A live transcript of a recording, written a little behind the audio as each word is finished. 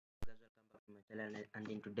And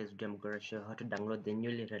in today's video I'm going to show you how to download the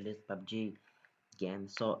newly released PUBG game.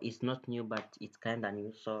 So it's not new, but it's kind of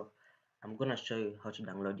new, so I'm gonna show you how to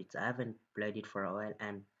download it. I haven't played it for a while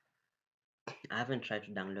and I haven't tried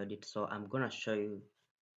to download it, so I'm gonna show you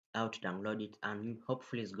how to download it and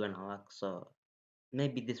hopefully it's gonna work. So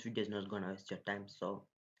maybe this video is not gonna waste your time, so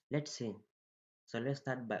let's see. So let's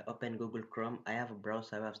start by open Google Chrome. I have a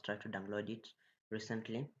browser. I have tried to download it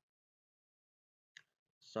recently,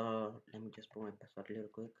 so let me just put my password real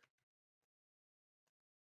quick.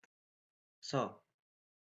 So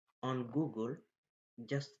on Google,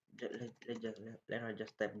 just let her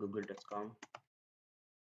just type google.com.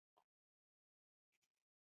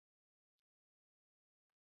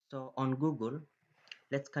 So on Google,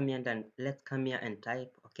 let's come here and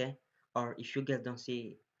type, okay? Or if you guys don't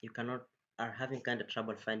see, you cannot are having kind of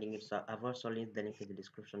trouble finding it, so I've also linked the link in the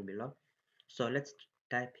description below. So let's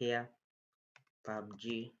type here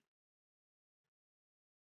PUBG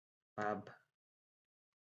pub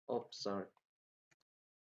oops sorry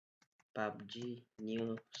PUBG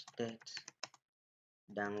new state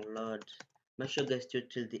download. Make sure guys to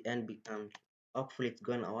till the end and hopefully it's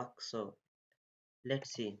gonna work. So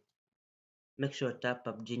let's see. Make sure tap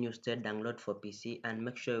PUBG new state download for PC and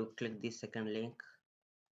make sure you click this second link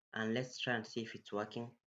and let's try and see if it's working.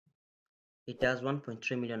 It has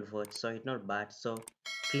 1.3 million votes, so it's not bad. So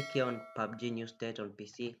click here on PUBG new state on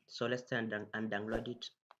PC. So let's try and download it.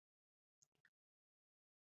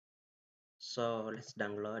 So let's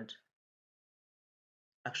download.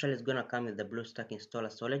 Actually it's gonna come with the BlueStack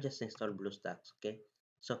installer, so let's just install BlueStacks. Okay,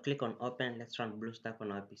 so click on open. Let's run BlueStack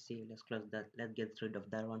on our PC. Let's close that. Let's get rid of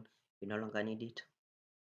that one. We no longer need it.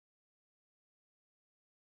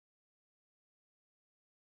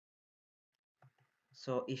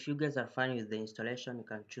 So if you guys are fine with the installation, you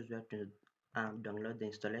can choose where to download the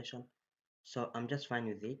installation. So I'm just fine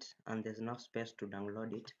with it and there's enough space to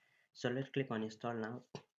download it. So let's click on install now.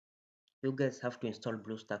 You guys have to install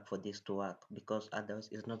BlueStack for this to work because otherwise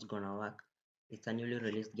it's not gonna work. It's a newly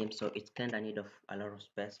released game, so it's kinda need of a lot of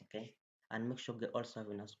space, okay? And make sure you also have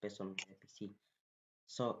enough space on the PC.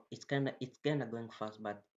 So it's kinda going fast,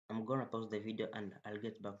 but I'm gonna pause the video and I'll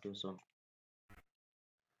get back to you soon.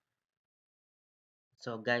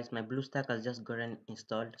 So guys, my BlueStack has just gotten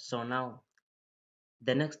installed. So now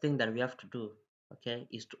the next thing that we have to do, okay,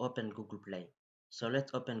 is to open Google Play. So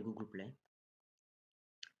let's open Google Play.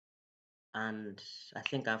 And I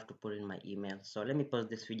think I have to put in my email. So let me pause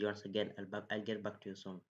this video once again. I'll get back to you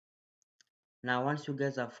soon. Now once you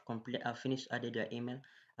guys have finished added your email,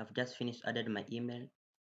 I've just finished added my email.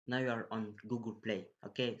 Now you are on Google Play.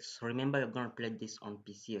 Okay, so remember you're gonna play this on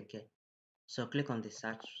PC. Okay, so click on the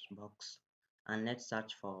search box and let's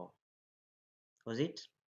search for, was it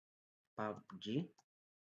PUBG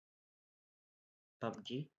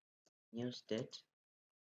PUBG new state,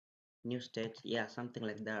 yeah, something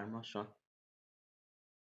like that, I'm not sure.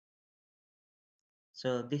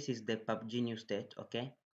 So this is the PUBG new state.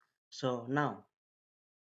 Okay, so now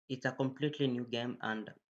it's a completely new game and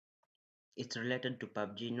it's related to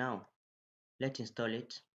PUBG. Now let's install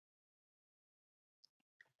it.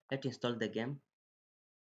 Let's install the game.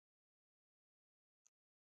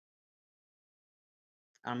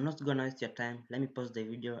 I'm not gonna waste your time. Let me pause the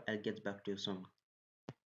video. I'll get back to you soon.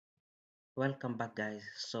 Welcome back guys.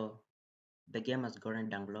 So the game has gotten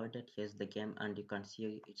downloaded. Here's the game and you can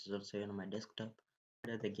see it's also on my desktop.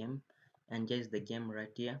 The game, and here's the game right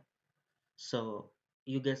here. So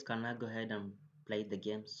you guys can now go ahead and play the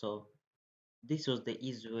game. So this was the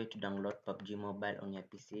easy way to download PUBG Mobile on your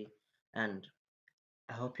PC, and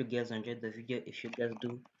I hope you guys enjoyed the video. If you guys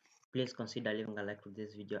do, please consider leaving a like to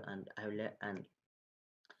this video, and I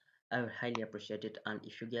will highly appreciate it. And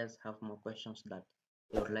if you guys have more questions that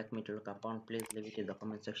you would like me to look upon, please leave it in the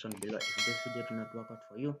comment section below. If this video did not work out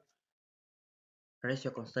for you, raise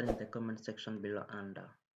your concern in the comment section below, and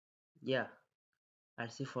yeah,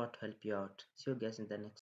 I'll see forward to help you out. See you guys in the next